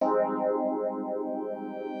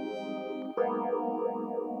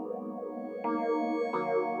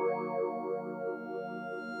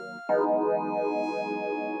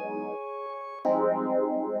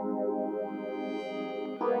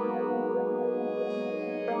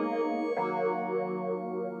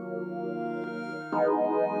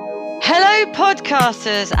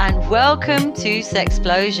podcasters, and welcome to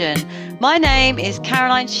Sexplosion. My name is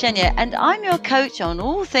Caroline Shenya, and I'm your coach on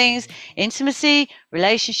all things intimacy,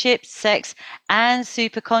 relationships, sex, and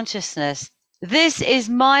superconsciousness. This is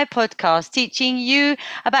my podcast teaching you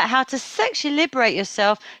about how to sexually liberate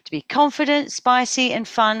yourself to be confident, spicy, and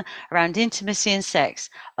fun around intimacy and sex,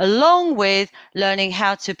 along with learning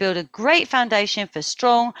how to build a great foundation for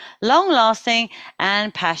strong, long-lasting,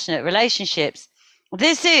 and passionate relationships.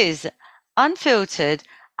 This is unfiltered,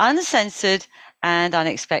 uncensored, and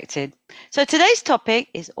unexpected. So today's topic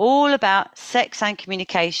is all about sex and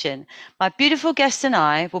communication. My beautiful guest and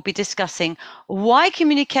I will be discussing why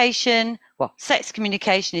sex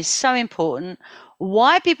communication is so important,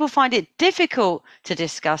 why people find it difficult to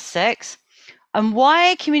discuss sex, and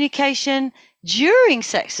why communication during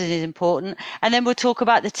sex is important. And then we'll talk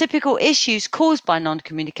about the typical issues caused by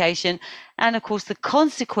non-communication and, of course, the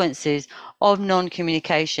consequences of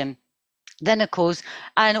non-communication. Then, of course,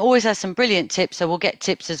 Anne always has some brilliant tips, so we'll get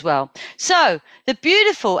tips as well. So the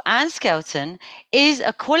beautiful Anne Skelton is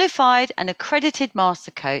a qualified and accredited master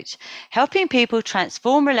coach, helping people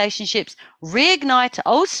transform relationships, reignite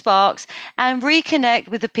old sparks, and reconnect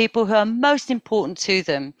with the people who are most important to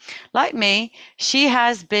them. Like me, she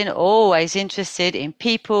has been always interested in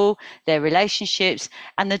people, their relationships,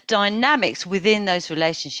 and the dynamics within those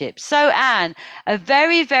relationships. So, Anne, a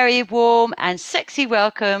very, very warm and sexy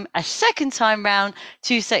welcome a second time round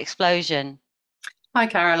to Sexplosion. Hi,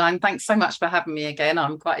 Caroline. Thanks so much for having me again.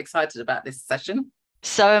 I'm quite excited about this session.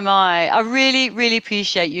 So am I. I really, really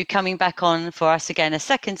appreciate you coming back on for us again a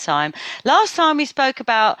second time. Last time we spoke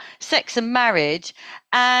about sex and marriage,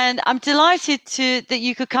 and I'm delighted that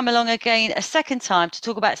you could come along again a second time to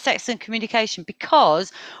talk about sex and communication,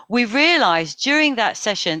 because we realized during that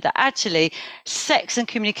session that actually sex and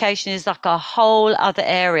communication is like a whole other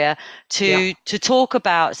area to talk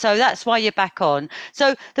about. So that's why you're back on.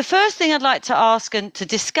 So the first thing I'd like to ask and to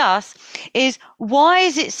discuss is, why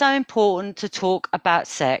is it so important to talk about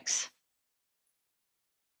sex?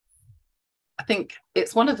 I think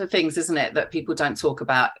it's one of the things, isn't it, that people don't talk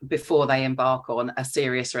about before they embark on a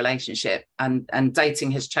serious relationship. And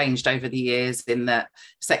dating has changed over the years in that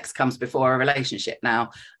sex comes before a relationship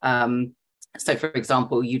now. So, for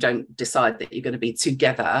example, you don't decide that you're going to be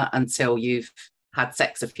together until you've had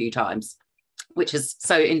sex a few times, which is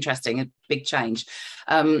so interesting, a big change.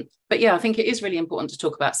 But yeah, I think it is really important to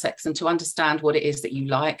talk about sex and to understand what it is that you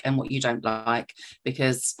like and what you don't like,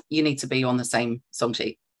 because you need to be on the same song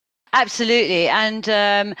sheet. Absolutely. And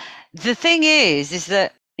the thing is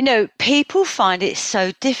that, people find it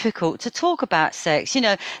so difficult to talk about sex.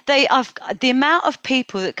 The amount of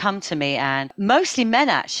people that come to me, and mostly men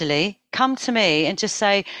actually, come to me and just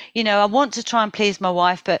say, I want to try and please my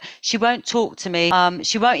wife, but she won't talk to me.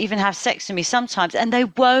 She won't even have sex with me sometimes, and they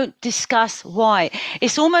won't discuss why.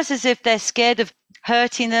 It's almost as if they're scared of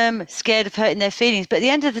hurting them, scared of hurting their feelings. But at the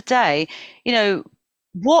end of the day,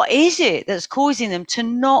 what is it that's causing them to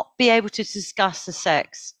not be able to discuss the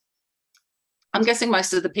sex? I'm guessing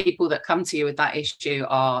most of the people that come to you with that issue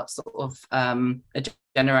are sort of a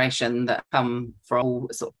generation that come from,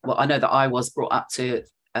 I know that I was brought up to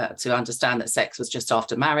understand that sex was just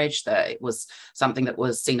after marriage, that it was something that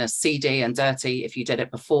was seen as seedy and dirty if you did it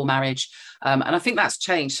before marriage. And I think that's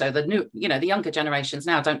changed. So the younger generations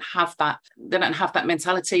now don't have that. They don't have that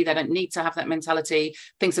mentality. They don't need to have that mentality.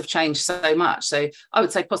 Things have changed so much. So I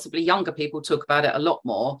would say possibly younger people talk about it a lot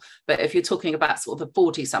more. But if you're talking about sort of the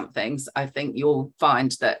 40-somethings, I think you'll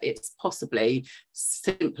find that it's possibly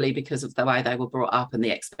simply because of the way they were brought up and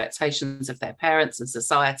the expectations of their parents and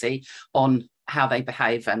society on how they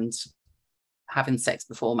behave and having sex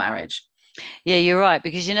before marriage. Yeah, you're right,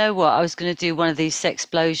 because you know what? I was going to do one of these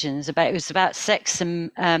Sexplosions it was about sex and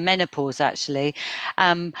menopause, actually.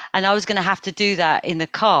 And I was going to have to do that in the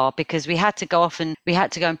car, because we had to go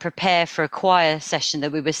and prepare for a choir session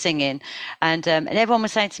that we were singing. And everyone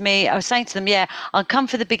was saying to me, I was saying to them, yeah, I'll come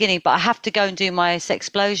for the beginning, but I have to go and do my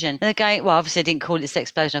Sexplosion. And they're going, well, obviously I didn't call it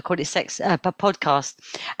Sexplosion, I called it podcast.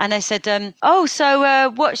 And they said, so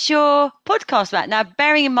what's your podcast about? Now,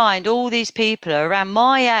 bearing in mind, all these people are around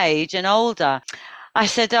my age and older. I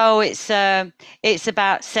said, it's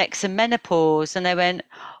about sex and menopause. And they went,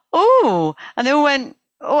 oh, and they all went,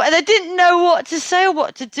 oh, and they didn't know what to say or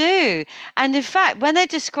what to do. And in fact, when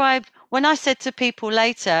I said to people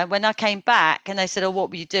later, when I came back and they said, oh,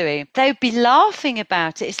 what were you doing? They'd be laughing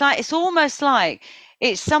about it. It's almost like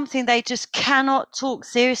it's something they just cannot talk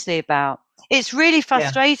seriously about. It's really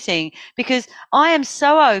frustrating because I am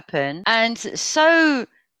so open and so,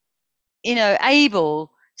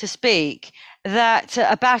 able to speak that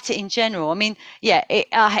about it in general. I mean, yeah,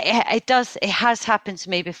 it does. It has happened to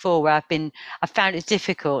me before where I found it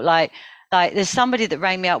difficult. Like there's somebody that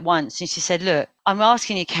rang me up once and she said, look, I'm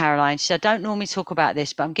asking you, Caroline. She said, I don't normally talk about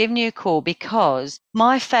this, but I'm giving you a call because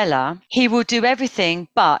my fella, he will do everything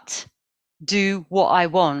but do what I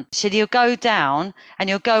want. She said he'll go down and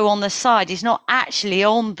he'll go on the side. He's not actually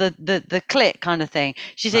on the click kind of thing.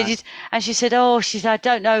 She said, Right. and she said, oh, she said, I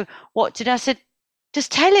don't know what to do. I said,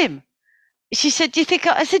 just tell him. She said, do you think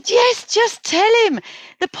I said, yes, just tell him.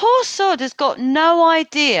 The poor sod has got no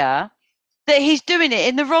idea that he's doing it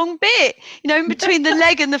in the wrong bit, in between the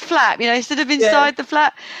leg and the flap, instead of Yeah. inside the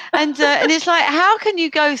flap. And it's like, how can you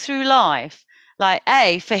go through life, like,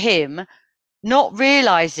 for him, not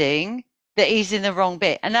realizing that he's in the wrong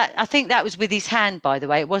bit? And that, I think that was with his hand, by the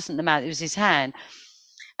way. It wasn't the mouth, it was his hand.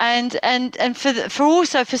 And for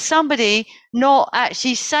also for somebody not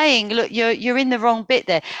actually saying, look, you're in the wrong bit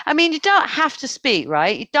there. I mean, you don't have to speak,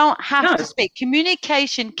 right? You don't have to No. speak.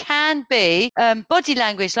 Communication can be body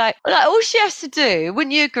language. Like all she has to do,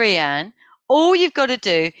 wouldn't you agree, Anne? All you've got to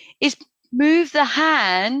do is move the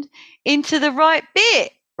hand into the right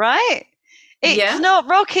bit, right? It's Yeah. not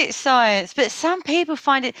rocket science, but some people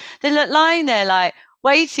find it, they're lying there like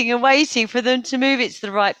waiting and waiting for them to move it to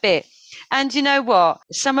the right bit. And you know what?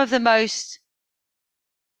 Some of the most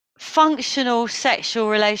functional sexual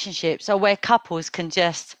relationships are where couples can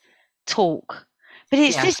just talk. But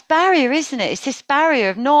it's Yeah. this barrier, isn't it? It's this barrier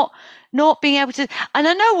of not being able to. And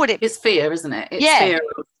I know what It's fear, isn't it? It's yeah, fear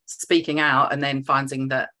of speaking out and then finding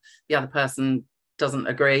that the other person doesn't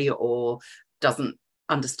agree or doesn't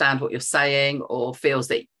understand what you're saying or feels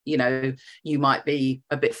that, you might be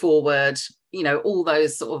a bit forward, all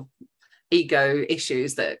those sort of ego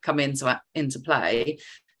issues that come into play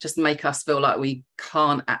just make us feel like we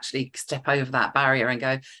can't actually step over that barrier and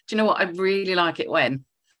go, do you know what? I really like it when.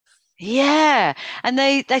 yeah. And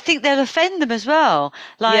they think they'll offend them as well.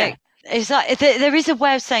 Yeah. Like it's like there is a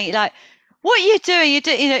way of saying it, like, what are you doing? You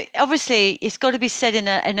do, obviously it's got to be said in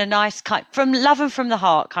a nice kind, from love and from the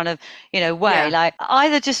heart kind of, way. Yeah. Like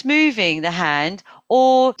either just moving the hand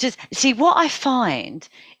or just see what I find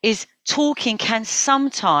is talking can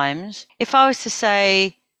sometimes, if I was to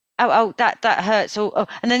say, oh, that hurts, or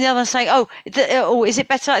and then the other one saying, oh, is it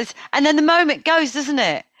better like this? And then the moment goes, doesn't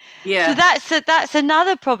it? So Yeah. that's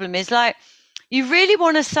another problem, is like you really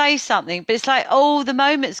want to say something, but it's like, oh, the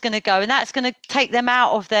moment's going to go, and that's going to take them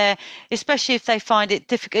out of their, especially if they find it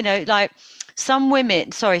difficult. Like some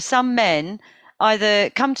men either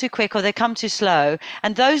come too quick or they come too slow,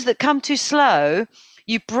 and those that come too slow,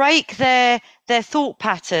 you break their thought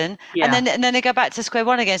pattern, and Yeah. then they go back to square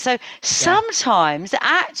one again. So Yeah. sometimes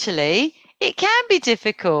actually it can be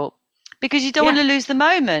difficult because you don't want Yeah. to lose the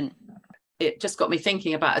moment. It just got me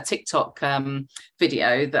thinking about a TikTok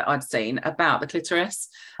video that I'd seen about the clitoris.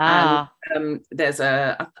 And Ah.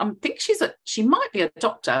 I think she might be a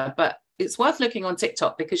doctor, but it's worth looking on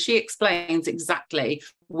TikTok because she explains exactly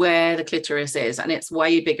where the clitoris is, and it's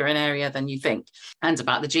way bigger an area than you think, and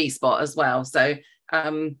about the G spot as well. So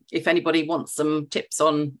if anybody wants some tips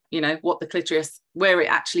on, what the clitoris, where it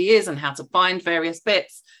actually is and how to find various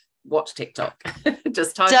bits, watch TikTok.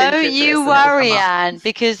 Just type in Don't clitoris you and it'll come worry, up. Anne,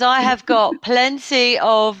 because I have got plenty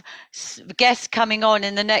of guests coming on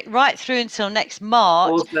in the next, right through until next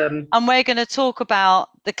March, Awesome. and we're going to talk about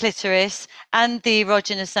the clitoris and the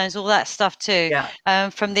erogenous zones, all that stuff too, Yeah.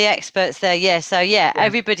 from the experts there. Yeah, so yeah, Yeah.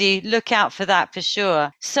 everybody look out for that for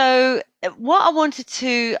sure. So what I wanted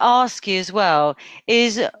to ask you as well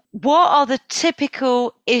is, what are the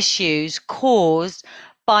typical issues caused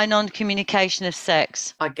by non-communication of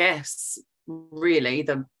sex? I guess really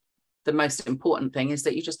the most important thing is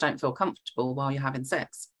that you just don't feel comfortable while you're having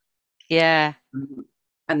sex. Yeah.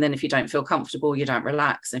 And then if you don't feel comfortable, you don't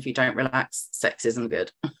relax. And if you don't relax, sex isn't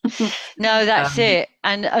good. No, that's um, it.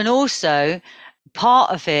 And also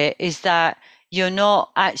part of it is that you're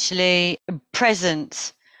not actually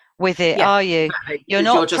present with it, yeah, are you? exactly. You're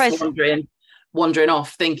Because you're not just present. wandering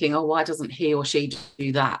off thinking, oh, why doesn't he or she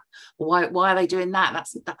do that? Why are they doing that?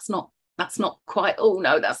 That's not quite, oh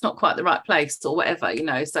no, that's not quite the right place or whatever,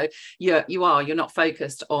 so you're not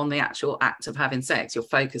focused on the actual act of having sex. You're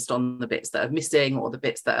focused on the bits that are missing or the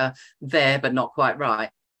bits that are there but not quite right.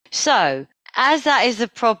 So, as that is a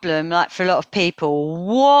problem, like for a lot of people,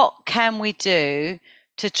 what can we do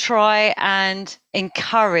to try and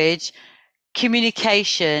encourage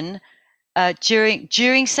communication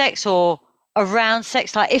during sex or around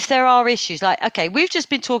sex? Like if there are issues, like, okay, we've just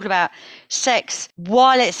been talking about sex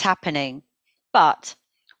while it's happening, but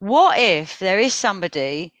what if there is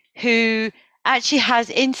somebody who actually has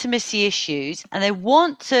intimacy issues and they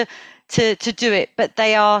want to do it, but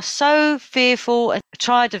they are so fearful and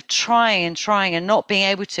tired of trying and not being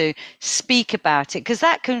able to speak about it, because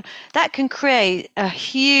that can create a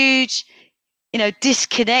huge,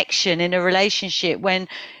 disconnection in a relationship when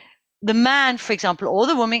the man, for example, or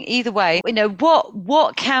the woman, either way,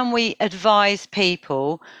 what can we advise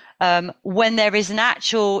people when there is an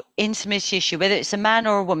actual intimacy issue, whether it's a man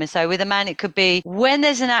or a woman? So with a man, it could be when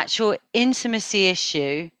there's an actual intimacy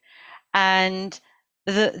issue, and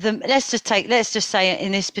let's just say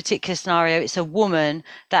in this particular scenario, it's a woman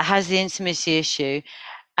that has the intimacy issue,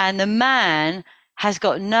 and the man has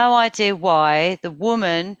got no idea why the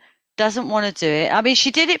woman doesn't want to do it. I mean, she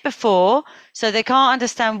did it before, so they can't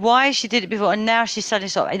understand why she did it before, and now she's suddenly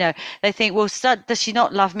sort of, they think, well, does she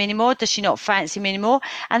not love me anymore? Does she not fancy me anymore?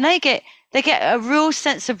 And they get a real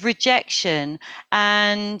sense of rejection,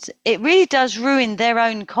 and it really does ruin their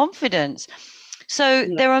own confidence. So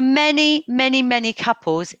there are many, many, many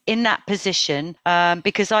couples in that position,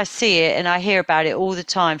 because I see it and I hear about it all the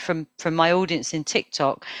time from my audience in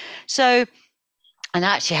TikTok. So, and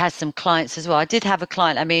I actually had some clients as well. I did have a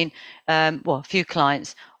client, a few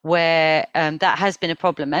clients where that has been a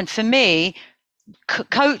problem. And for me,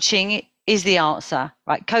 coaching is the answer,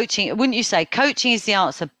 right? Coaching, wouldn't you say coaching is the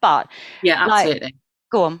answer? But yeah, absolutely.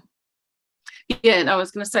 Go on. Yeah, I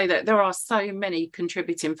was going to say that there are so many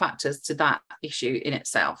contributing factors to that issue in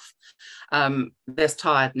itself. There's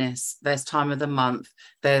tiredness, there's time of the month,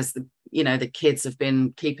 there's the kids have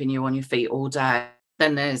been keeping you on your feet all day.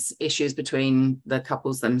 Then there's issues between the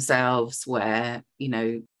couples themselves where,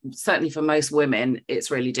 certainly for most women, it's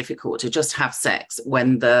really difficult to just have sex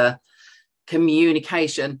when the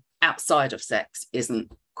communication outside of sex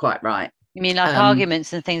isn't quite right. You mean like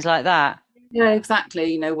arguments and things like that? Yeah,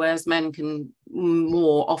 exactly. Whereas men can,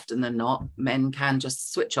 more often than not, men can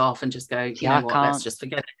just switch off and just go, you know what, let's just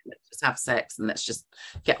forget it. Let's just have sex and let's just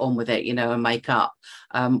get on with it, and make up.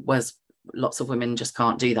 Whereas lots of women just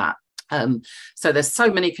can't do that. So there's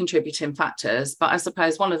so many contributing factors. But I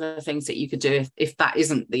suppose one of the things that you could do if that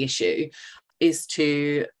isn't the issue is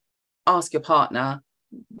to ask your partner,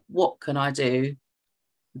 what can I do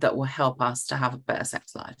that will help us to have a better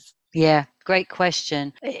sex life? Yeah, great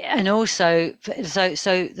question. And also, so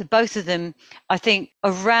the both of them, I think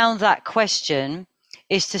around that question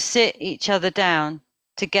is to sit each other down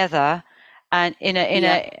together and in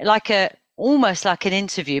a like a almost like an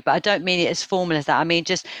interview, but I don't mean it as formal as that. I mean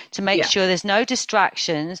just to make sure there's no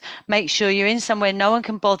distractions, make sure you're in somewhere no one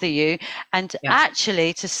can bother you, and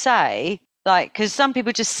actually to say, like, because some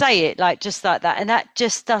people just say it just like that, and that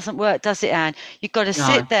just doesn't work, does it, Anne? You've got to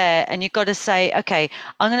sit there and you've got to say, okay,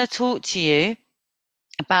 I'm going to talk to you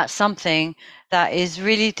about something that is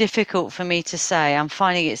really difficult for me to say. I'm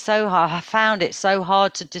finding it so hard. I found it so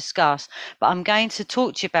hard to discuss, but I'm going to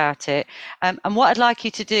talk to you about it. And what I'd like you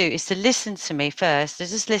to do is to listen to me first, to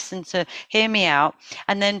just listen, to hear me out.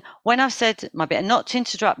 And then when I've said my bit, and not to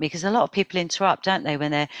interrupt me, because a lot of people interrupt, don't they,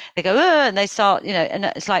 when they go, and they start, and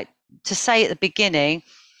it's like, to say at the beginning,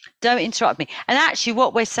 don't interrupt me. And actually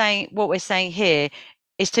what we're saying here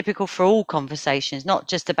is typical for all conversations, not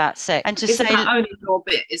just about sex. And to it's say about owning your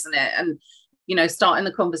bit, isn't it? And starting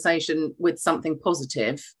the conversation with something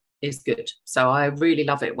positive is good. So I really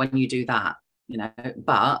love it when you do that,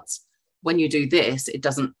 but when you do this, it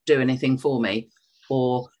doesn't do anything for me.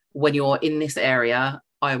 Or when you're in this area,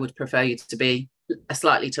 I would prefer you to be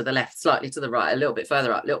slightly to the left, slightly to the right, a little bit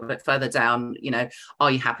further up, a little bit further down.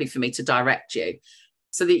 Are you happy for me to direct you?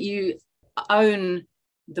 So that you own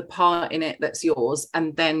the part in it that's yours,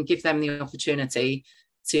 and then give them the opportunity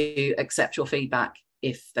to accept your feedback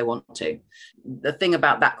if they want to. The thing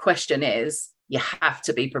about that question is you have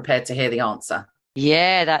to be prepared to hear the answer.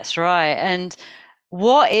 Yeah, that's right. And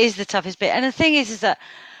what is the toughest bit? And the thing is that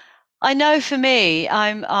I know for me,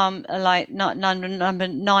 I'm like number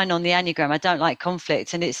 9 on the Enneagram. I don't like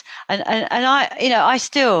conflict, and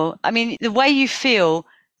I mean, the way you feel,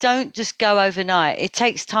 don't just go overnight. It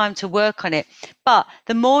takes time to work on it. But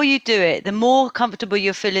the more you do it, the more comfortable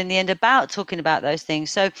you'll feel in the end about talking about those things.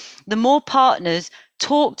 So the more partners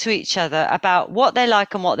talk to each other about what they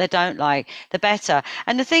like and what they don't like, the better.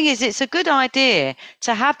 And the thing is, it's a good idea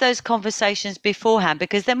to have those conversations beforehand,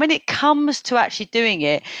 because then when it comes to actually doing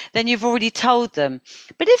it, then you've already told them.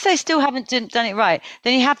 But if they still haven't done it right,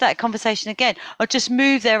 then you have that conversation again, or just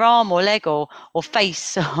move their arm or leg or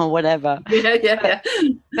face or whatever. But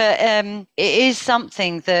it is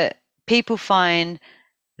something that people find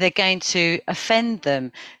they're going to offend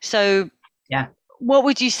them. So what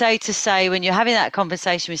would you say when you're having that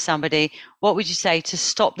conversation with somebody? What would you say to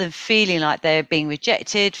stop them feeling like they're being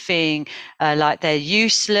rejected, feeling like they're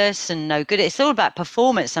useless and no good? It's all about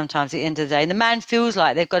performance sometimes at the end of the day. And the man feels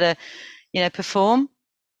like they've got to, perform.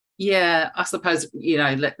 Yeah, I suppose,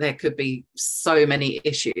 there could be so many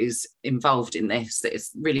issues involved in this that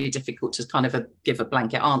it's really difficult to kind of give a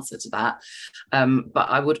blanket answer to that. But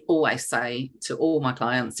I would always say to all my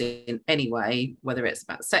clients in any way, whether it's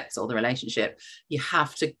about sex or the relationship, you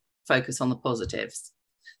have to focus on the positives.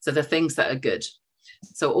 So the things that are good.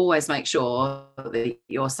 So always make sure that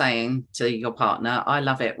you're saying to your partner, I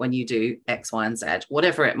love it when you do X, Y, and Z,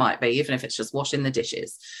 whatever it might be, even if it's just washing the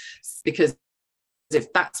dishes. Because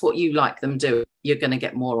if that's what you like them doing, you're going to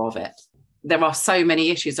get more of it. There are so many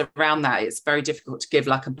issues around that. It's very difficult to give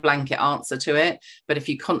like a blanket answer to it. But if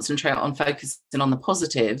you concentrate on focusing on the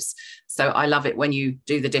positives, so I love it when you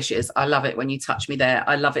do the dishes. I love it when you touch me there.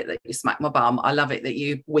 I love it that you smack my bum. I love it that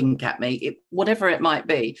you wink at me, whatever it might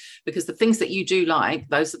be, because the things that you do like,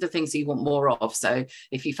 those are the things you want more of. So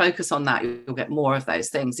if you focus on that, you'll get more of those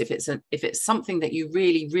things. If it's something that you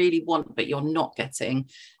really, really want, but you're not getting,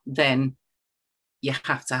 then you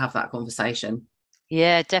have to have that conversation.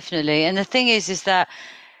 Yeah, definitely. And the thing is that,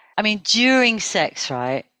 I mean, during sex,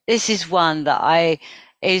 right? This is one that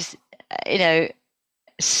is,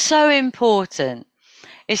 so important.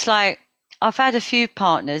 It's like I've had a few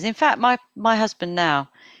partners. In fact, my husband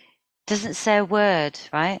now doesn't say a word,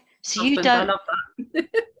 right? Husband, I love that.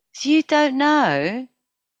 So you don't know.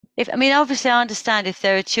 I mean, obviously, I understand if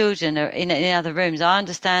there are children in other rooms. I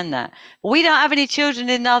understand that, but we don't have any children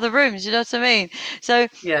in other rooms. You know what I mean? So,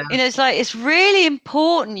 Yeah. it's like it's really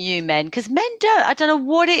important, you men, because men don't. I don't know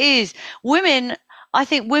what it is. Women, I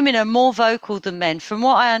think women are more vocal than men. From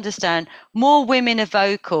what I understand, more women are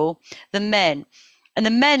vocal than men, and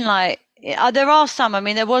the men there are some. I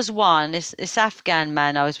mean, there was one, this Afghan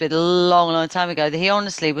man I was with a long, long time ago, that he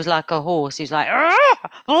honestly was like a horse. He was like,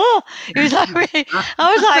 oh, he was like, really,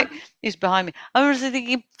 I was like, he was behind me. I was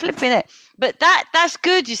thinking, flipping it. But that's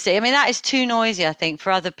good, you see. I mean, that is too noisy, I think,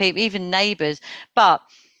 for other people, even neighbours. But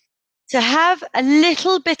to have a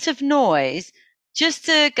little bit of noise, just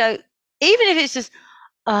to go, even if it's just,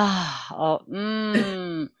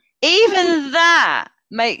 even that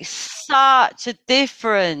makes such a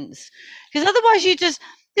difference. Because otherwise it's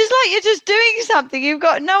like you're just doing something. You've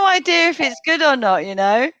got no idea if it's good or not,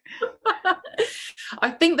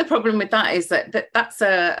 I think the problem with that is that's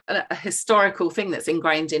a historical thing that's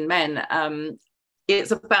ingrained in men.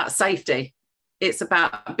 It's about safety. It's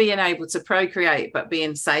about being able to procreate, but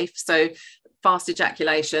being safe. So fast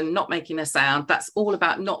ejaculation, not making a sound, that's all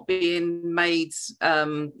about not being made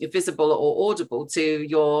visible or audible to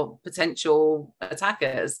your potential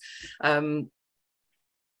attackers.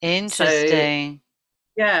 Interesting. So,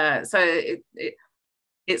 yeah, so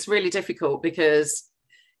it's really difficult because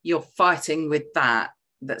you're fighting with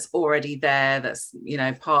that's already there, that's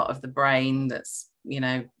part of the brain that's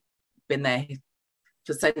been there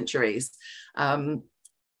for centuries,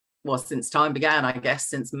 since time began, I guess,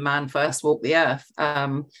 since man first walked the earth.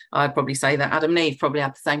 I'd probably say that Adam and Eve probably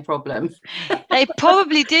had the same problem. They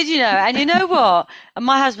probably did, and you know what, and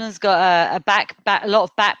my husband's got a lot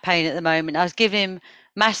of back pain at the moment. I was giving him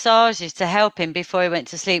massages to help him before he went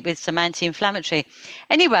to sleep with some anti-inflammatory.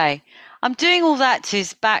 Anyway, I'm doing all that to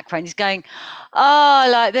his back pain. He's going, oh,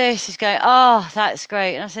 like this. He's going, oh, that's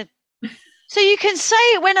great. And I said, so you can say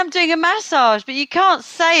it when I'm doing a massage, but you can't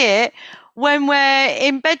say it when we're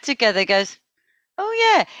in bed together. He goes,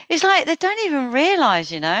 oh yeah. It's like they don't even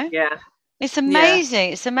realize, Yeah. It's Yeah.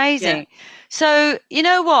 amazing. It's Yeah. amazing. So, you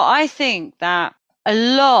know what? I think that a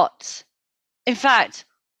lot, in fact,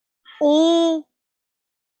 all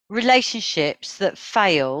relationships that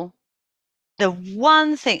fail, the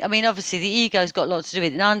one thing, I mean, obviously the ego's got a lot to do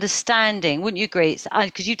with it, and understanding, wouldn't you agree?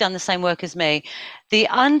 Because you've done the same work as me, the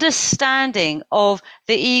understanding of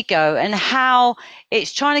the ego and how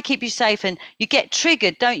it's trying to keep you safe, and you get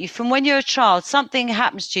triggered, don't you? From when you're a child, something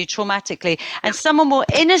happens to you traumatically, and someone will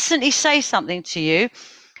innocently say something to you,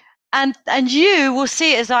 and you will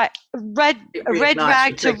see it as like It a red reignites your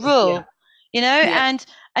rag to trigger. Yeah. rule, Yeah.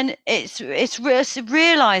 and it's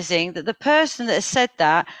realizing that the person that has said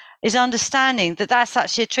that is understanding that that's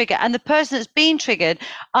actually a trigger, and the person that's been triggered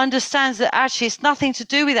understands that actually it's nothing to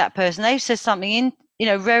do with that person. They've said something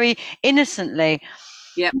very innocently.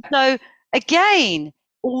 Yeah. So again,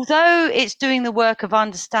 although it's doing the work of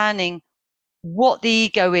understanding what the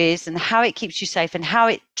ego is and how it keeps you safe and how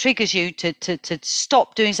it triggers you to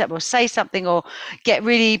stop doing something or say something or get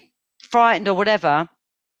really frightened or whatever,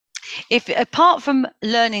 if apart from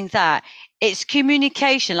learning that, it's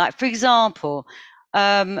communication. Like, for example,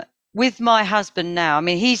 with my husband now, I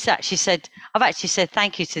mean, I've actually said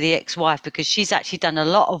thank you to the ex-wife because she's actually done a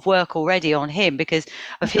lot of work already on him because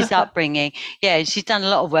of his upbringing. Yeah, she's done a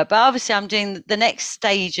lot of work, but obviously I'm doing the next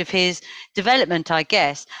stage of his development, I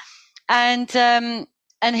guess. And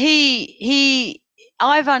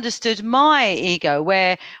I've understood my ego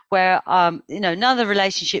where none of the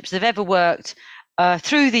relationships that have ever worked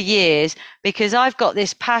through the years, because I've got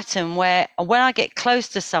this pattern where when I get close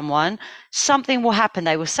to someone, something will happen.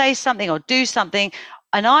 They will say something or do something,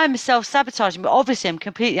 and I'm self-sabotaging, but obviously I'm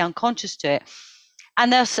completely unconscious to it.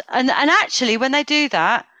 And actually, when they do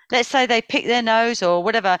that, let's say they pick their nose or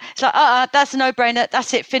whatever, it's like, that's a no-brainer.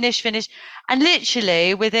 That's it. Finish. And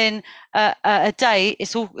literally within a day,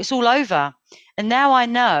 it's all over. And now I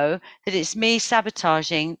know that it's me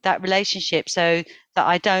sabotaging that relationship so that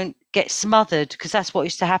I don't get smothered, because that's what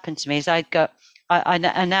used to happen to me. Is I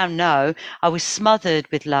now know I was smothered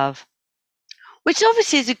with love, which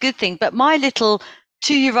obviously is a good thing. But my little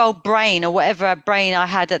 2-year-old brain, or whatever brain I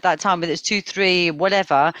had at that time, whether it's 2, 3,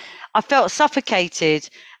 whatever, I felt suffocated.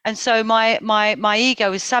 And so my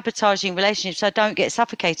ego is sabotaging relationships so I don't get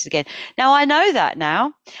suffocated again. Now I know that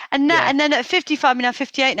now. And then at 55, I mean, I'm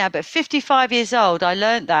 58 now, but 55 years old, I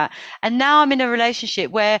learned that. And now I'm in a relationship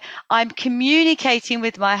where I'm communicating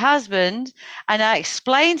with my husband and I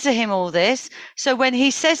explain to him all this. So when he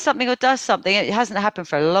says something or does something, it hasn't happened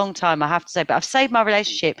for a long time, I have to say, but I've saved my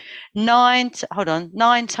relationship 9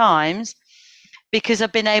 times because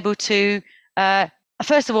I've been able to,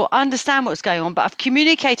 first of all, understand what's going on, but I've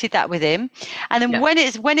communicated that with him. And then when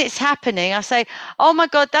it's happening, I say, "Oh my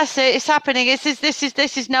God, that's it! It's happening. This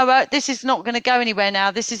is not going to go anywhere now.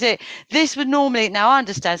 This is it. This would normally." Now I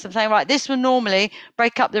understand. So I'm saying, right, this would normally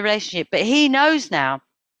break up the relationship, but he knows now.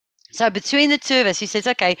 So between the two of us, he says,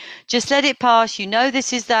 "Okay, just let it pass. You know,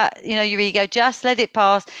 this is that, your ego. Just let it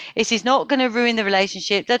pass. This is not going to ruin the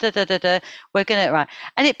relationship. Da, da, da, da, da. We're going to," right.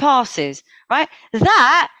 And it passes, right?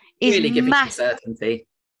 That is Really giving you certainty.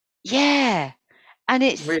 Yeah. And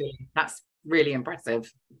That's really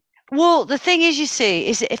impressive. well, the thing is, you see,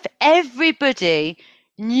 is if everybody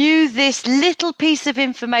knew this little piece of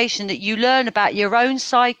information that you learn about your own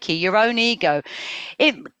psyche, your own ego,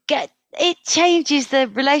 it get it changes the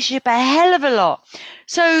relationship a hell of a lot.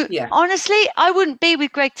 So honestly, I wouldn't be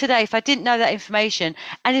with Greg today if I didn't know that information,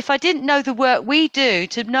 and if I didn't know the work we do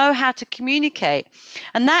to know how to communicate.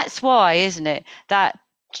 And that's why, isn't it, that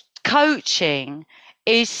coaching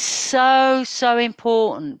is so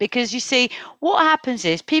important, because you see, what happens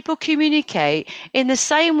is people communicate in the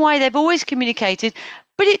same way they've always communicated,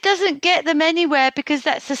 but it doesn't get them anywhere because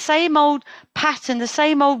that's the same old pattern, the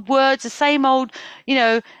same old words, the same old,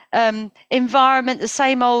 environment, the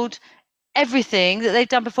same old everything that they've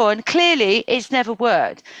done before, and clearly it's never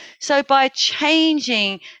worked. So by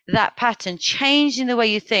changing that pattern, changing the way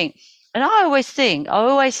you think, and I always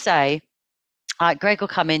say, Greg will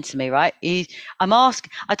come into me, right? I'm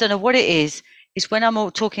asking, I don't know what it is. It's when I'm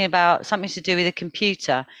all talking about something to do with a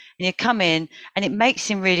computer, and you come in and it makes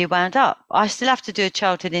him really wound up. I still have to do a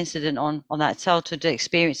childhood incident on that childhood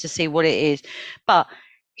experience to see what it is. But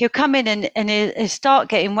he'll come in and he'll start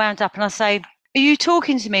getting wound up, and I say, "Are you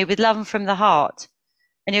talking to me with love and from the heart?"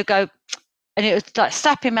 And he'll go, and it'll like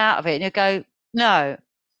slap him out of it, and he'll go, "No."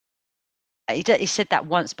 He said that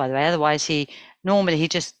once, by the way. Otherwise, he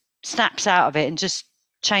just snaps out of it and just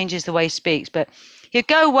changes the way he speaks. But he'll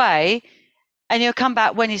go away and he'll come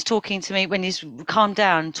back when he's talking to me, when he's calmed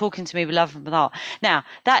down, talking to me with love from the heart. Now,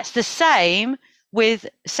 that's the same with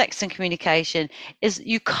sex and communication. Is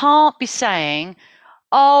you can't be saying,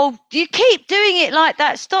 "Oh, you keep doing it like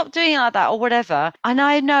that. Stop doing it like that," or whatever. And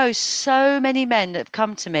I know so many men that have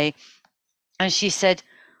come to me, and she said,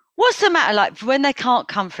 "What's the matter?" Like when they can't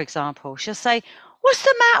come, for example, she'll say, "What's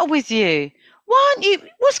the matter with you? Why aren't you?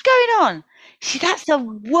 What's going on?" See, that's the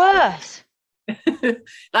worst.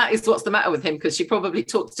 That is what's the matter with him, because she probably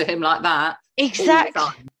talks to him like that all the Exactly.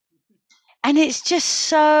 time. And it's just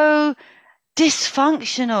so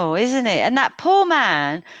dysfunctional, isn't it? And that poor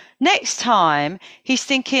man, next time he's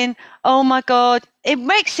thinking, "Oh my God," it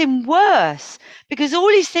makes him worse because all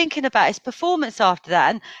he's thinking about is performance after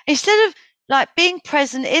that. And instead of like being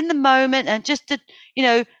present in the moment and just, you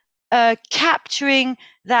know, capturing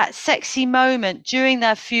that sexy moment during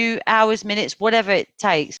that few hours, minutes, whatever it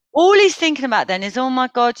takes, all he's thinking about then is, "Oh my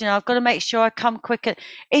God, I've got to make sure I come quicker."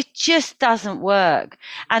 It just doesn't work.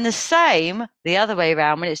 And the same the other way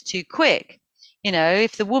around when it's too quick.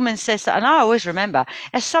 If the woman says that, and I always remember,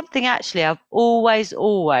 it's something actually I've always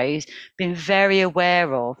been very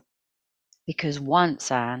aware of, because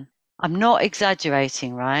once, Anne, I'm not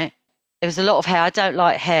exaggerating, right? There was a lot of hair. I don't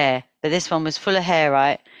like hair, but this one was full of hair,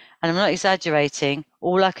 right? and I'm not exaggerating,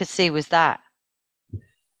 all I could see was that,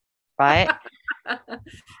 right?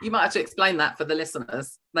 You might have to explain that for the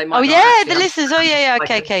listeners. They Oh might not yeah, actually the listeners. Oh understand yeah, yeah. what I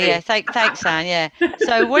Okay, can okay, yeah. see. Thanks, Anne. Yeah.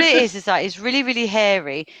 So what it is like it's really, really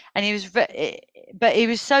hairy, and but he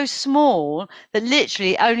was so small that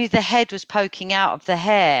literally only the head was poking out of the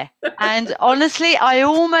hair. And honestly, I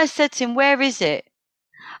almost said to him, "Where is it?"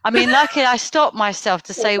 I mean, luckily I stopped myself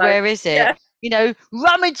to say, Like, "Where is it?" yeah,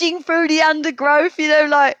 Rummaging through the undergrowth,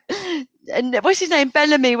 like, and what's his name?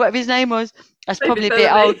 Bellamy, whatever his name was. That's David probably a bit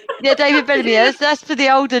Bellamy. old. Yeah, David Bellamy. Yeah. That's for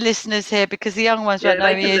the older listeners here because the young ones won't Yeah,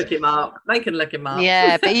 know they who he can is. look him up. They can look him up.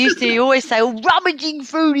 Yeah, but he used to always say, "Oh, rummaging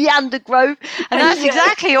through the undergrowth," and that's Yeah.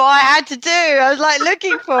 exactly what I had to do. I was like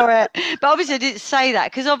looking for it, but obviously I didn't say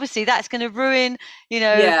that because obviously that's going to ruin,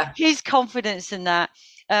 Yeah. his confidence in that.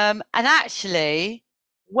 And actually,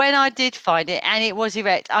 when I did find it and it was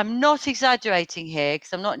erect, I'm not exaggerating here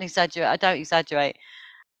because I'm not an exaggerator. I don't exaggerate.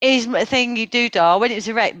 Is a thing you do, Dar, when it was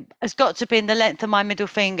erect, has got to be in the length of my middle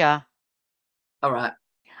finger. All right.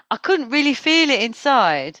 I couldn't really feel it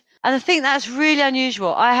inside. And I think that's really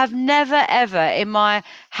unusual. I have never, ever in my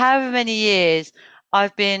however many years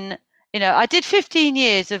I've been, I did 15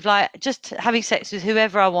 years of like just having sex with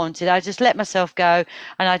whoever I wanted. I just let myself go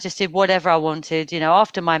and I just did whatever I wanted.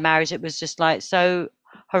 After my marriage, it was just like so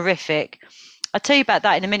horrific. I'll tell you about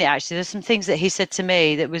that in a minute, actually. There's some things that he said to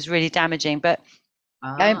me that was really damaging. But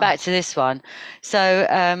going Ah. back to this one, so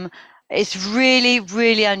it's really,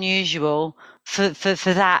 really unusual for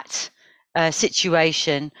that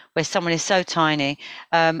situation where someone is so tiny,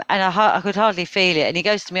 and I could hardly feel it. And he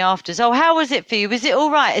goes to me afterwards, "Oh, how was it for you? Was it all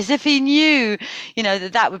right?" As if he knew,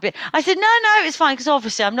 that would be. I said, "No, no, it's fine," because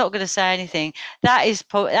obviously I'm not going to say anything. That's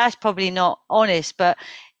probably not honest, but.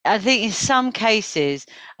 I think in some cases,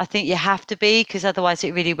 I think you have to be because otherwise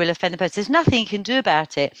it really will offend the person. There's nothing you can do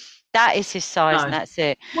about it. That is his size, and No. that's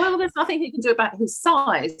it. Well, there's nothing he can do about his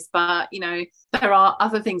size, but there are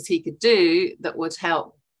other things he could do that would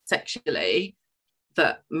help sexually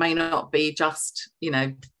that may not be just,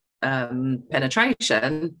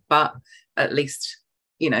 penetration, but at least,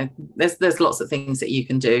 there's lots of things that you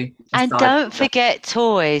can do And aside don't from that. forget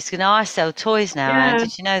toys. I sell toys now, Anne. Yeah,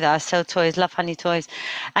 Did you know that? I sell toys, love honey toys.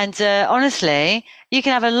 And honestly, you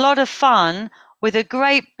can have a lot of fun with a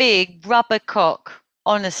great big rubber cock.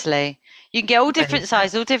 Honestly, you can get all there you different go.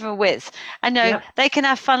 sizes, all different widths, and Yep. they can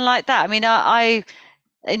have fun like that. I mean,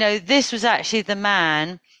 this was actually the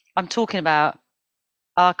man I'm talking about.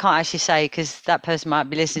 I can't actually say because that person might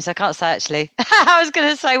be listening, so I can't say actually. I was going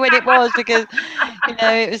to say when it was because,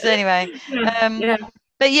 it was anyway. Yeah, Um, yeah.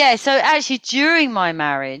 but yeah, so actually during my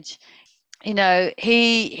marriage,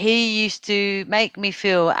 he used to make me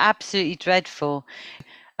feel absolutely dreadful.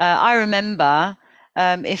 I remember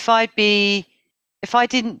if I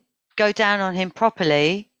didn't go down on him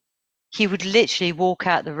properly, he would literally walk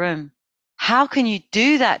out the room. How can you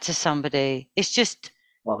do that to somebody? It's just,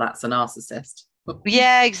 Well, that's a narcissist.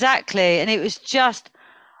 yeah, exactly. And it was just,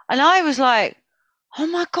 and I was like, oh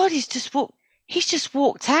my God, he's just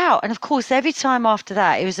walked out. And of course, every time after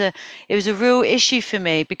that, it was a real issue for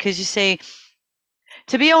me because you see,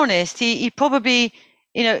 to be honest, he probably,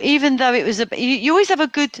 even though it was you always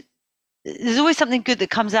have there's always something good that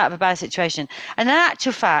comes out of a bad situation. And in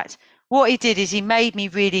actual fact, what he did is he made me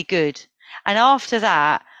really good. And after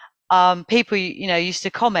that, people, used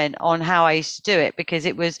to comment on how I used to do it because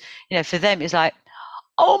it was, for them, it's like,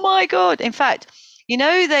 oh my God. In fact,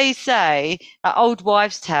 they say, old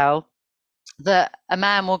wives' tale, that a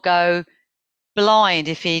man will go blind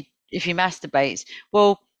if he masturbates.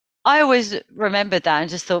 Well, I always remembered that and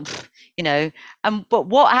just thought, but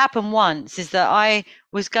what happened once is that I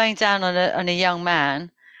was going down on a young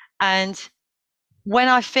man, and when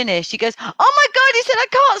I finished, he goes, "Oh my God," he said, "I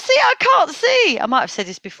can't see, I can't see." I might have said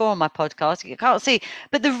this before on my podcast, I can't see.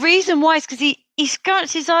 But the reason why is because he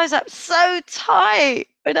scrunched his eyes up so tight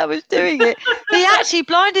when I was doing it. He actually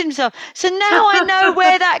blinded himself. So now I know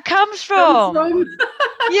where that comes Comes from. from.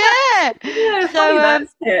 Yeah. Yeah, funny So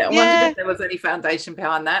that's it. I wondered yeah. if there was any foundation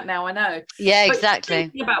behind that. Now I know. Yeah, But exactly.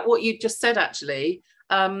 thinking about what you just said, actually,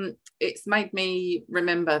 it's made me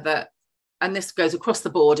remember that, and this goes across the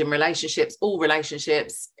board in relationships, all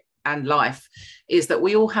relationships and life, is that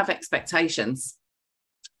we all have expectations.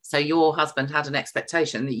 So your husband had an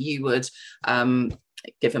expectation that you would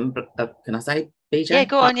give him, can I say Yeah, BJ?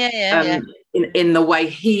 go on. Yeah, yeah, yeah. In the way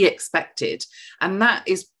he expected. And that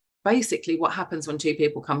is basically what happens when two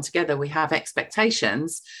people come together. We have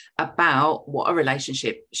expectations about what a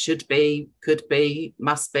relationship should be, could be,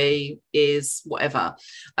 must be, is, whatever.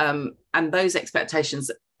 And those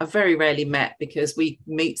expectations are very rarely met, because we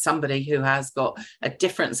meet somebody who has got a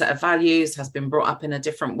different set of values, has been brought up in a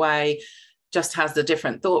different way, just has a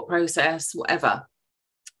different thought process, whatever,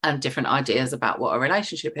 and different ideas about what a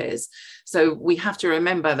relationship is. So we have to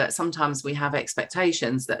remember that sometimes we have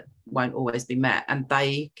expectations that won't always be met, and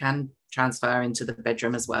they can transfer into the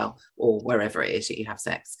bedroom as well, or wherever it is that you have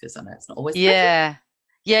sex, because I know it's not always the bedroom.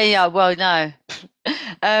 Yeah. Well, no,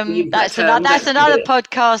 You use that that's term, don't another you?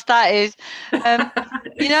 podcast. That is,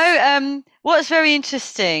 what's very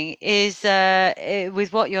interesting is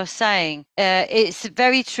with what you're saying. It's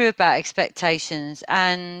very true about expectations,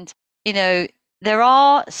 and there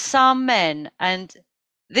are some men, and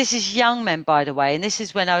this is young men, by the way, and this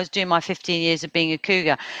is when I was doing my 15 years of being a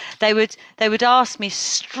cougar. They would ask me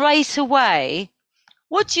straight away,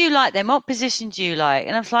 what do you like then? What position do you like?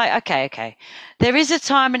 And I was like, okay. There is a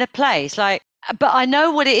time and a place. Like, but I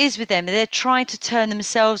know what it is with them. They're trying to turn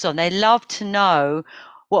themselves on. They love to know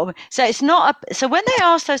what. So it's not. So when they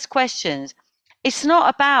ask those questions, it's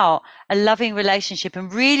not about a loving relationship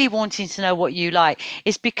and really wanting to know what you like.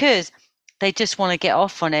 It's because they just want to get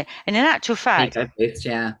off on it. And in actual fact, Ego boost,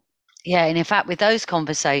 yeah. yeah, and in fact, with those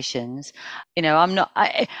conversations, I'm not.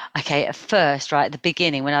 Okay, at first, right at the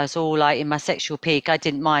beginning, when I was all like in my sexual peak, I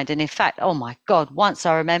didn't mind. And in fact, oh my God, once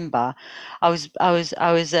I remember, I was.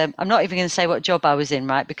 I'm not even going to say what job I was in,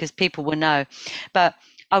 right, because people will know. But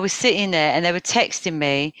I was sitting there, and they were texting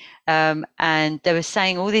me, and they were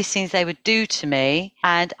saying all these things they would do to me,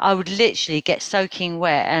 and I would literally get soaking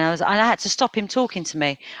wet, and I had to stop him talking to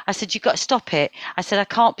me. I said, "You've got to stop it." I said, "I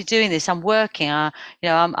can't be doing this. I'm working.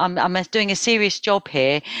 I'm doing a serious job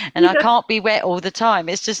here, and I can't be wet all the time.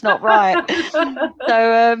 It's just not right."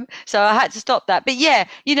 So I had to stop that. But yeah,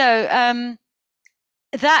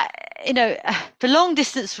 that for long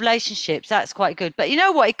distance relationships, that's quite good. But you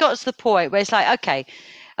know what? It got to the point where it's like,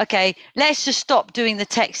 okay, let's just stop doing the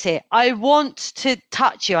text here. I want to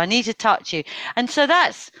touch you. I need to touch you. And so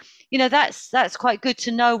that's quite good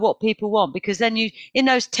to know what people want, because then you, in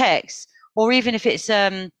those texts, or even if it's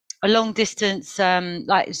a long distance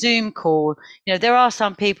like Zoom call, there are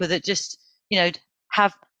some people that just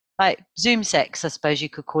have like Zoom sex, I suppose you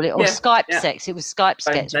could call it, or Yeah, Skype yeah. sex. It was Skype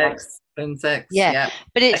Phone sex once. sex, phone sex, Yeah, yeah.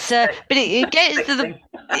 but it gets to the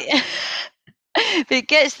but it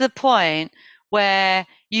gets to the point where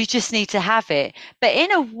you just need to have it. But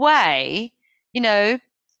in a way, you know,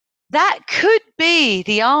 that could be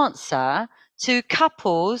the answer to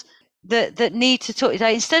couples that need to talk.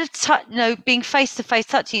 Like, instead of being face to face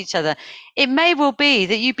touching each other, it may well be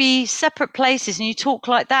that you be separate places and you talk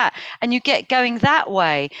like that, and you get going that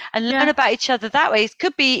way and learn Yeah, about each other that way. It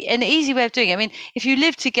could be an easy way of doing it. I mean, if you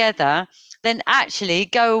live together, then actually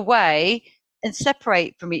go away and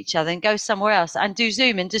separate from each other and go somewhere else and do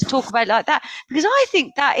Zoom and just talk about it like that, because I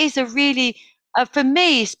think that is a really for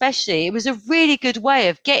me especially, it was a really good way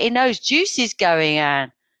of getting those juices going,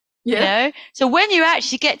 Anne. yeah, So when you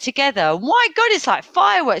actually get together, my God, it's like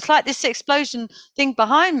fireworks, like this explosion thing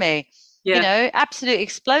behind me. yeah, Absolute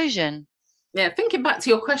explosion. yeah. Thinking back to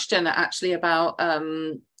your question actually about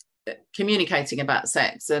communicating about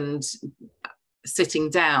sex and sitting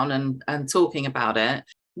down and talking about it.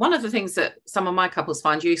 One of the things that some of my couples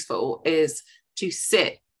find useful is to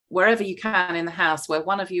sit wherever you can in the house, where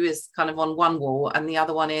one of you is kind of on one wall and the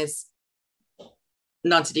other one is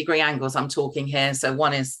 90-degree angles. I'm talking here, so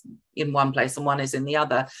one is in one place and one is in the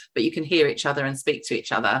other, but you can hear each other and speak to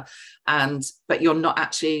each other, but you're not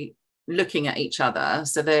actually looking at each other,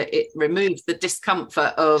 so that it removes the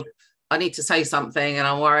discomfort of, I need to say something and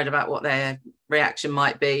I'm worried about what their reaction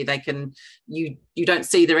might be. You don't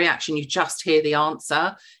see the reaction, you just hear the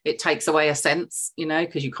answer. It takes away a sense,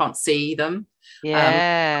 because you can't see them.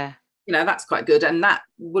 Yeah. That's quite good, and that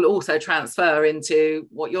will also transfer into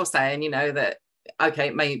what you're saying, that okay,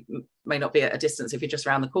 it may not be at a distance if you're just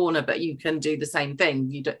around the corner, but you can do the same thing.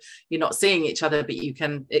 You're not seeing each other, but you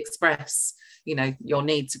can express your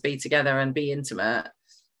need to be together and be intimate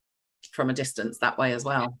from a distance that way as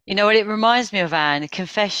well. You know what it reminds me of, Anne? A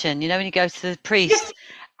confession. When you go to the priest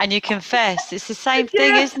and you confess, it's the same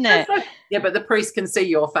thing, isn't it? Yeah, but the priest can see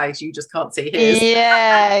your face, you just can't see his.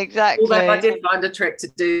 Yeah, exactly. Although I did find a trick to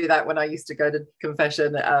do that when I used to go to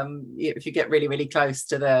confession. If you get really, really close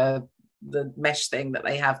to the mesh thing that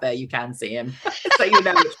they have there, you can see him. So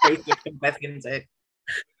which priest you're confessing to.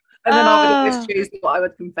 And then I would always choose what I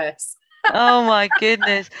would confess. Oh my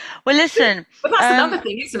goodness. Well, listen. But that's another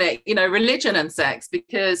thing, isn't it? Religion and sex,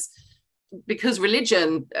 because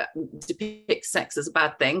religion depicts sex as a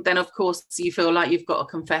bad thing, then of course you feel like you've got to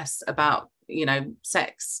confess about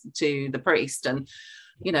sex to the priest, and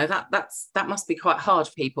that must be quite hard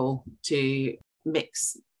for people to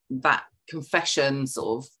mix that confession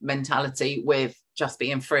sort of mentality with just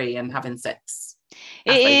being free and having sex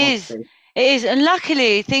It as they want is. to. It is, and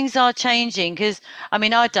luckily things are changing because I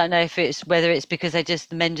mean I don't know if it's whether it's because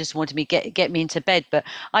the men just wanted me get me into bed, but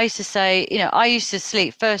I used to say, I used to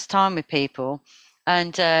sleep first time with people,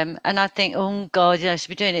 and I think, oh God, I should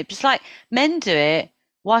be doing it. But it's like men do it,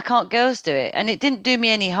 why can't girls do it? And it didn't do me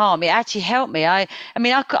any harm. It actually helped me. I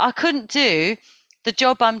mean I couldn't do the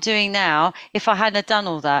job I'm doing now if I hadn't done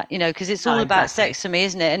all that, because it's No, all about exactly. sex for me,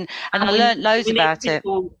 isn't it? And And I learned loads we need about it.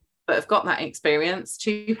 people that have got that experience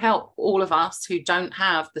to help all of us who don't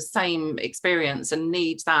have the same experience and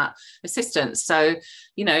need that assistance. So,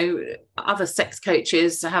 other sex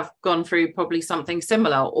coaches have gone through probably something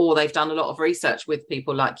similar, or they've done a lot of research with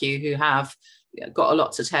people like you who have got a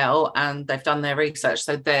lot to tell and they've done their research.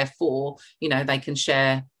 So therefore, they can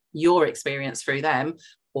share your experience through them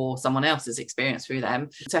or someone else's experience through them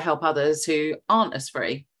to help others who aren't as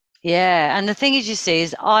free. Yeah, and the thing is, you see,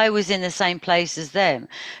 is I was in the same place as them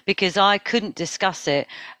because I couldn't discuss it,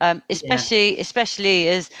 Yeah. especially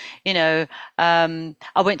as I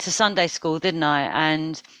went to Sunday school, didn't I?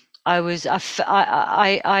 And I was,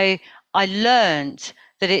 I learned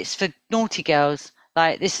that it's for naughty girls.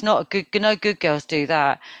 Like it's not good. No good girls do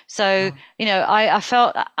that. So Oh, I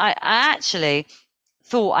felt I actually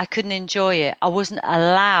thought I couldn't enjoy it. I wasn't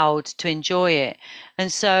allowed to enjoy it.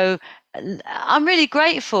 And so I'm really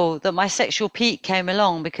grateful that my sexual peak came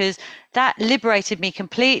along because that liberated me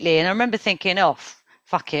completely. And I remember thinking, oh,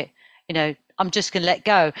 fuck it, I'm just going to let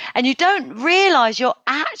go. And you don't realize you're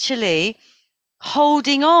actually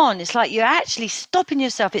holding on. It's like you're actually stopping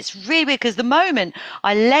yourself. It's really weird because the moment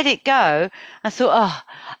I let it go, I thought, oh,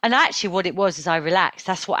 and actually what it was is I relaxed.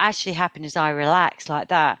 That's what actually happened is I relaxed like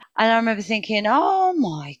that. And I remember thinking, oh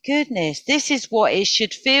my goodness, this is what it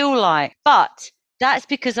should feel like. But that's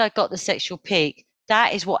because I got the sexual peak.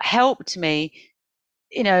 That is what helped me.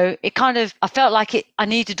 It kind of, I felt like I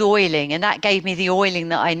needed oiling, and that gave me the oiling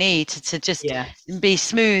that I need to just yeah. be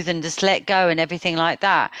smooth and just let go and everything like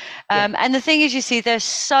that. Yeah. And the thing is, you see, there's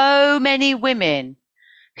so many women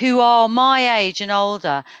who are my age and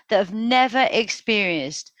older that have never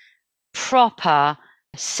experienced proper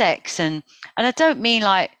sex, and I don't mean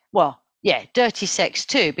like, well, yeah, dirty sex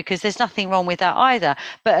too, because there's nothing wrong with that either,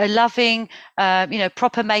 but a loving,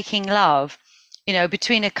 proper making love,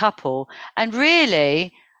 between a couple. And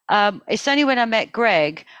really, it's only when I met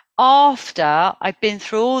Greg after I'd been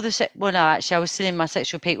through all well, no, actually, I was still in my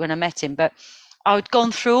sexual peak when I met him, but I'd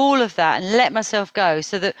gone through all of that and let myself go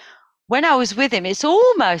so that when I was with him, it's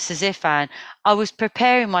almost as if, Anne, I was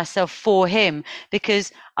preparing myself for him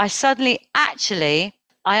because I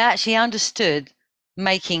actually understood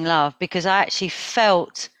making love because I actually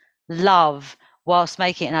felt love whilst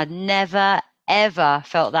making it. And I'd never, ever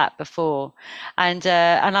felt that before. And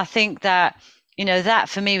I think that, that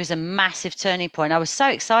for me was a massive turning point. I was so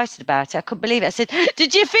excited about it. I couldn't believe it. I said,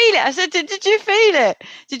 did you feel it? I said, did you feel it?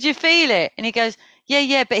 Did you feel it? And he goes,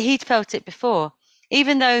 yeah, but he'd felt it before.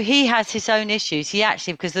 Even though he has his own issues, he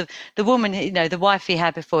actually, because the woman, the wife he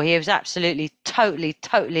had before, he was absolutely,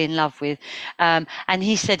 totally in love with, and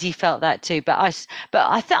he said he felt that too.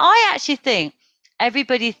 I actually think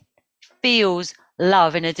everybody feels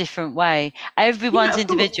love in a different way. Yeah, Everyone's of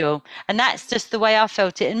course. individual, and that's just the way I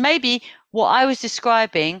felt it. And maybe what I was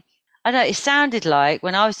describing, I know it sounded like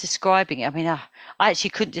when I was describing it. I mean, I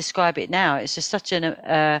actually couldn't describe it now. It's just such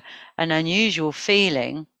an unusual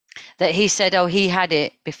feeling that he said, oh, he had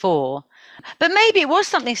it before. But maybe it was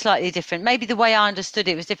something slightly different. Maybe the way I understood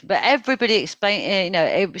it was different. But everybody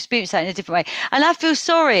experienced that in a different way. And I feel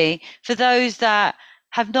sorry for those that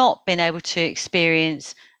have not been able to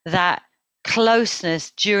experience that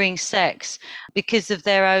closeness during sex because of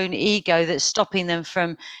their own ego that's stopping them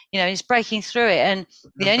from, it's breaking through it. And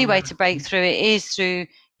the only way to break through it is through,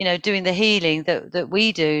 doing the healing that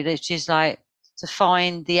we do, which is like to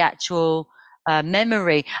find the actual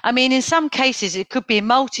memory. I mean, in some cases, it could be a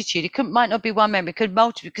multitude. Might not be one memory. It could be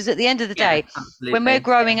multitude. Because at the end of the Yeah, day, when we're absolutely.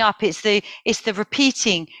 growing up, it's the repeat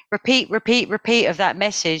of that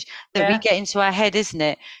message that we Yeah. get into our head, isn't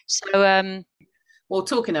it? So, Well,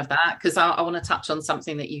 talking of that, because I want to touch on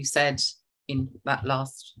something that you said in that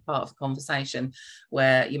last part of the conversation,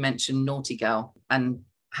 where you mentioned naughty girl and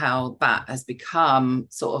how that has become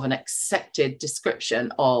sort of an accepted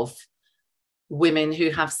description of women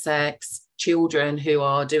who have sex, children who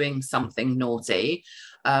are doing something naughty.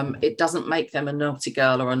 It doesn't make them a naughty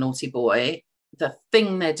girl or a naughty boy. The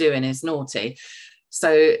thing they're doing is naughty.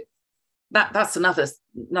 So that's another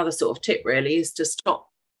sort of tip, really, is to stop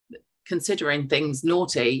considering things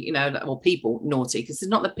naughty, you know, or people naughty, because it's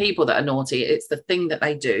not the people that are naughty, it's the thing that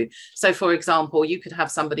they do. So for example, you could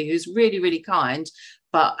have somebody who's really, really kind,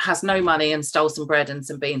 but has no money and stole some bread and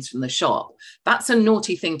some beans from the shop. That's a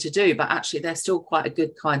naughty thing to do, but actually they're still quite a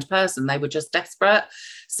good, kind person. They were just desperate.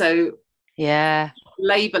 So yeah,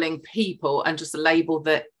 labeling people and just label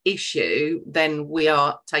the issue, then we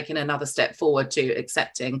are taking another step forward to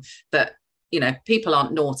accepting that, you know, people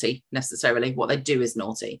aren't naughty necessarily. What they do is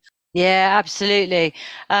naughty. yeah, absolutely.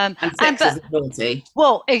 And sex is naughty.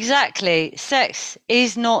 Well, exactly. Sex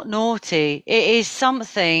is not naughty. It is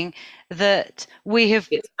something that we have.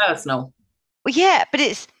 It's personal. Yeah, but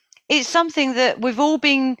it's something that we've all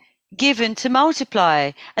been given to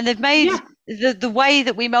multiply, and they've made the way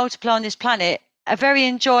that we multiply on this planet a very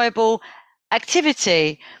enjoyable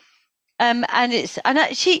activity. And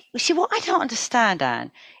actually, see what I don't understand,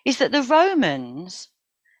 Anne, is that the Romans,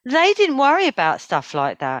 they didn't worry about stuff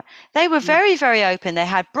like that. They were very, very open. They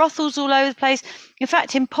had brothels all over the place. In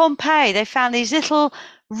fact, in Pompeii, they found these little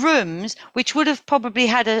rooms which would have probably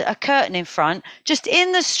had a curtain in front, just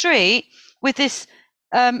in the street, with this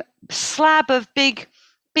slab of big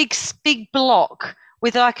block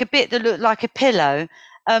with like a bit that looked like a pillow,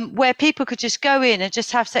 where people could just go in and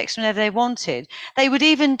just have sex whenever they wanted. They would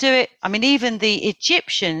even do it. I mean, even the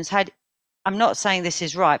Egyptians had, I'm not saying this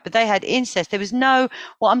is right, but they had incest. There was no,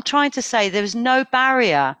 what I'm trying to say, there was no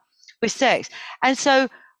barrier with sex. And so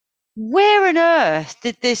where on earth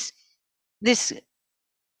did this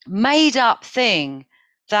made up thing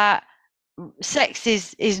that sex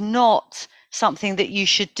is not something that you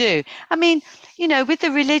should do? I mean, you know, with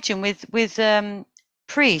the religion, with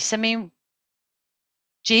priests, I mean,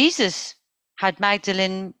 Jesus had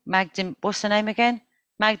Magdalene, what's her name again?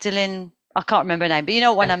 Magdalene, I can't remember her name, but you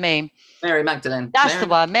know what I mean. Mary Magdalene. That's the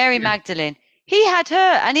one, Mary Magdalene. He had her,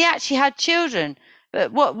 and he actually had children.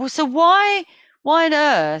 But so why on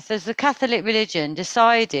earth has the Catholic religion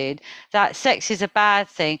decided that sex is a bad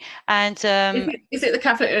thing? And is it the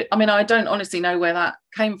Catholic? I mean, I don't honestly know where that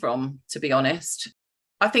came from, to be honest.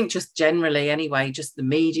 I think just generally anyway, just the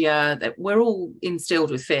media, that we're all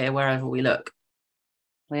instilled with fear wherever we look.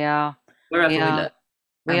 We are. Wherever we look.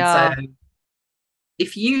 We are. So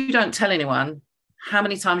if you don't tell anyone how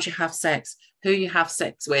many times you have sex, who you have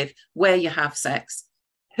sex with, where you have sex,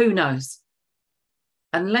 who knows?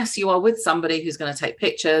 Unless you are with somebody who's going to take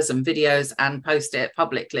pictures and videos and post it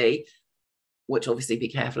publicly, which obviously be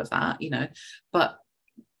careful of that, you know, but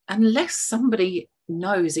unless somebody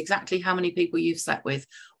knows exactly how many people you've slept with,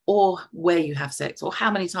 or where you have sex, or how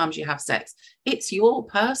many times you have sex, it's your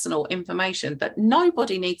personal information that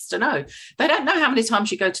nobody needs to know. They don't know how many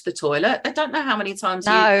times you go to the toilet. They don't know how many times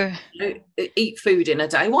you eat food in a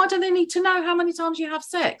day. Why do they need to know how many times you have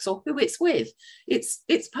sex or who it's with?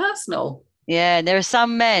 It's personal. Yeah, and there are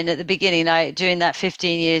some men at the beginning, during that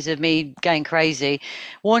 15 years of me going crazy,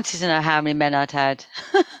 wanted to know how many men I'd had.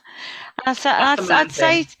 I'd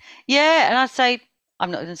say, yeah, and I'd say, I'm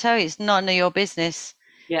not going to tell you. It's none of your business.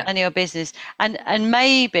 Yeah, none of your business. And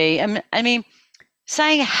maybe, I mean,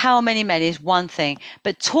 saying how many men is one thing,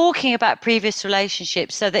 but talking about previous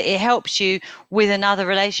relationships so that it helps you with another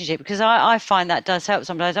relationship, because I find that does help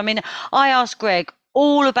sometimes. I mean, I asked Greg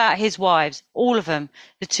all about his wives, all of them,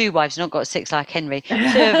 the 2 wives, not got 6 like Henry, 2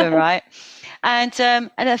 of them, right? And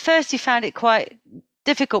at first he found it quite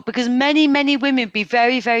difficult, because many women be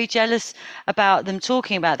very, very jealous about them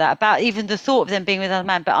talking about that, about even the thought of them being with another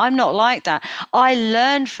man. But I'm not like that. I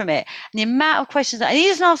learned from it. And the amount of questions and he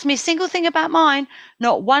doesn't ask me a single thing about mine,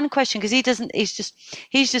 not one question, because he's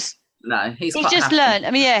just learned. I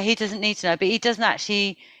mean, yeah, he doesn't need to know, but he doesn't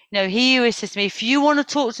actually, you know, he always says to me, if you want to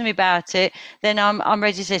talk to me about it, then I'm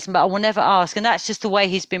ready to listen, but I will never ask. And that's just the way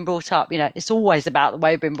he's been brought up. You know, it's always about the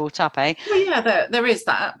way we've been brought up, eh? Well, yeah, there is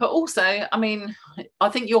that. But also, I mean, I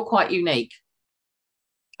think you're quite unique.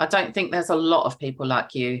 I don't think there's a lot of people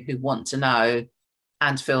like you who want to know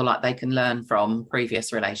and feel like they can learn from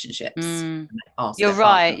previous relationships. You're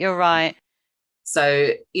right. So,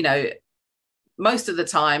 you know, most of the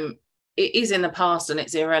time it is in the past and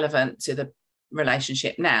it's irrelevant to the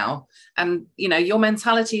relationship now. And, you know, your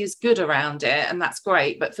mentality is good around it, and that's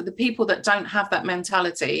great. But for the people that don't have that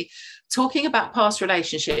mentality, talking about past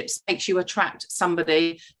relationships makes you attract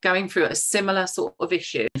somebody going through a similar sort of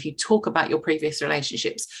issue. If you talk about your previous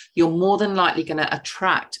relationships, you're more than likely going to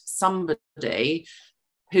attract somebody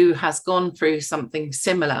who has gone through something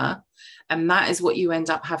similar, and that is what you end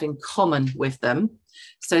up having common with them.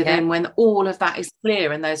 So then when all of that is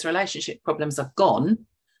clear and those relationship problems are gone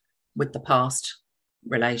with the past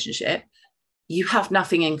relationship, you have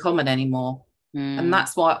nothing in common anymore. And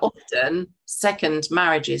that's why often second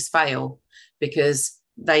marriages fail, because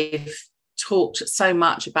they've talked so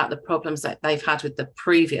much about the problems that they've had with the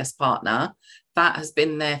previous partner, that has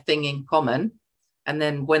been their thing in common. And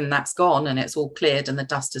then when that's gone and it's all cleared and the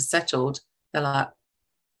dust has settled, they're like,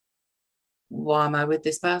 why am I with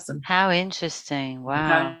this person? How interesting. We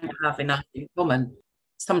Wow. don't have enough in common.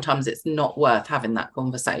 Sometimes it's not worth having that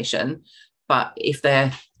conversation. But if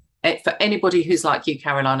they're, for anybody who's like you,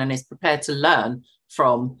 Caroline, and is prepared to learn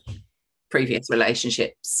from previous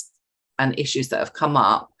relationships and issues that have come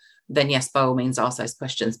up, then yes, by all means ask those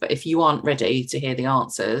questions. But if you aren't ready to hear the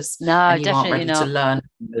answers, No, and you aren't definitely ready not. to learn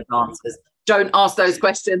those answers, don't ask those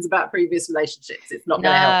questions about previous relationships. It's not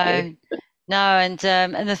going to help you. No, and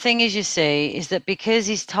the thing is, you see, is that because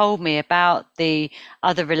he's told me about the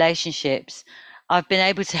other relationships, I've been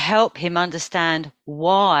able to help him understand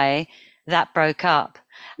why that broke up.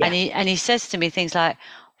 Yeah. And he says to me things like,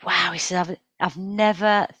 "Wow," he said, "I've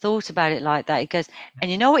never thought about it like that." He goes,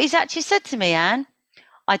 and you know what he's actually said to me, Anne?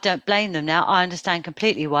 I don't blame them now. I understand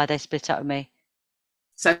completely why they split up with me.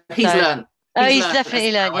 So he's So, learned. oh, He's he's learned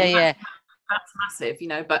definitely learned. now, Yeah, and yeah. that's massive, you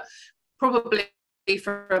know. But probably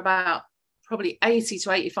for about 80 to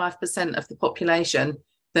 85% of the population,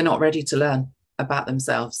 they're not ready to learn about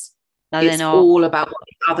themselves. No, they're It's not. all about what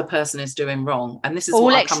the other person is doing wrong. And this is All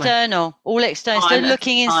what I come external. All external. Instead time of and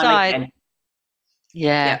looking time inside. again.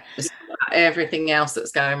 Yeah. Yeah, it's about everything else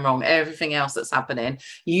that's going wrong, everything else that's happening.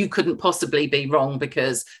 You couldn't possibly be wrong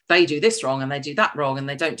because they do this wrong and they do that wrong and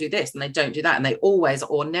they don't do this and they don't do that and they always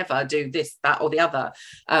or never do this, that, or the other.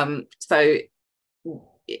 So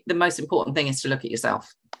the most important thing is to look at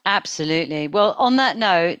yourself. Absolutely. Well, on that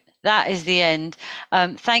note, that is the end.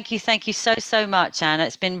 Thank you so much, Anna.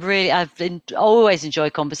 It's been really, always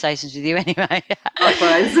enjoyed conversations with you anyway.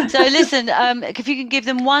 Likewise. So listen, if you can give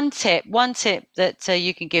them one tip that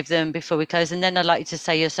you can give them before we close, and then I'd like you to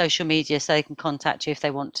say your social media so they can contact you if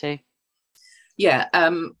they want to. Yeah,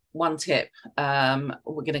 one tip. We're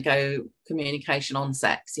going to go communication on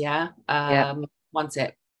sex. Yeah. One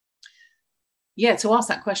tip. Yeah, to ask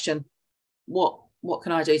that question, what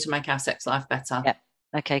can I do to make our sex life better? Yeah.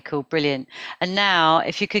 Okay, cool, brilliant. And now,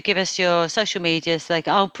 if you could give us your social media, so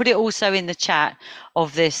I'll put it also in the chat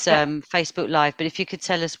of this Facebook Live. But if you could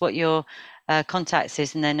tell us what your contacts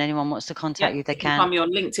is, and then anyone wants to contact you, they you can can. find me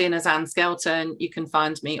on LinkedIn as Anne Skelton. You can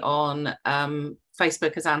find me on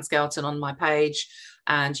Facebook as Anne Skelton on my page,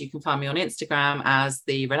 and you can find me on Instagram as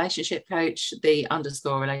the relationship coach, the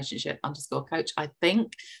 _relationship_coach. I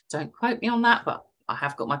think. Don't quote me on that, but I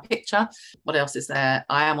have got my picture. What else is there?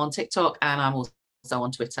 I am on TikTok, and I'm also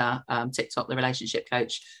on Twitter. TikTok, the relationship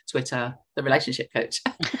coach. Twitter, the relationship coach.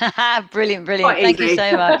 Brilliant. Thank you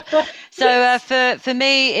so much. So for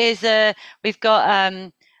me is we've got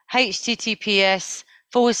https://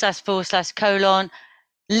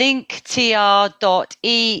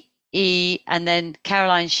 linktr.ee and then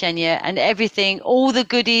Caroline Shenya and everything, all the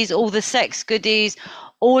goodies, all the sex goodies,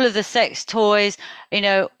 all of the sex toys,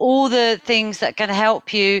 all the things that can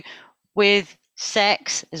help you with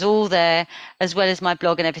sex is all there, as well as my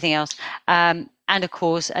blog and everything else. And of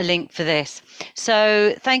course, a link for this.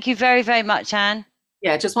 So thank you very, very much, Anne.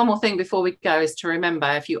 Yeah, just one more thing before we go is to remember,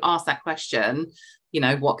 if you ask that question,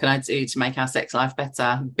 what can I do to make our sex life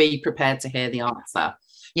better? Be prepared to hear the answer.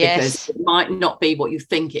 Yes. Because it might not be what you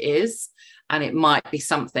think it is, and it might be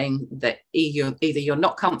something that either you're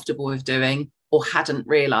not comfortable with doing or hadn't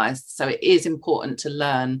realized. So it is important to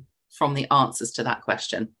learn from the answers to that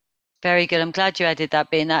question. Very good. I'm glad you added that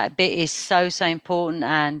bit. That bit is so important,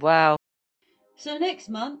 and wow. So next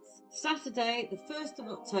month, Saturday, the 1st of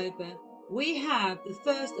October, we have the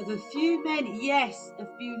first of a few men, yes, a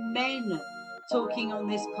few men talking on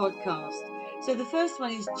this podcast. So the first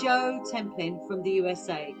one is Joe Templin from the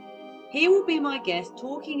USA. He will be my guest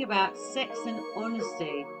talking about sex and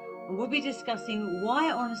honesty, and we'll be discussing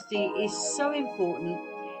why honesty is so important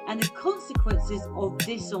and the consequences of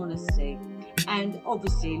dishonesty, and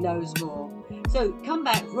obviously loads more. So come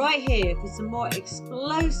back right here for some more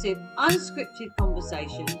explosive, unscripted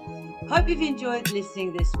conversation. Hope you've enjoyed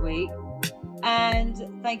listening this week, and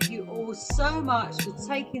thank you all so much for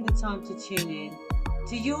taking the time to tune in.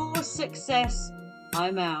 To your success,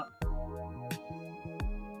 I'm out.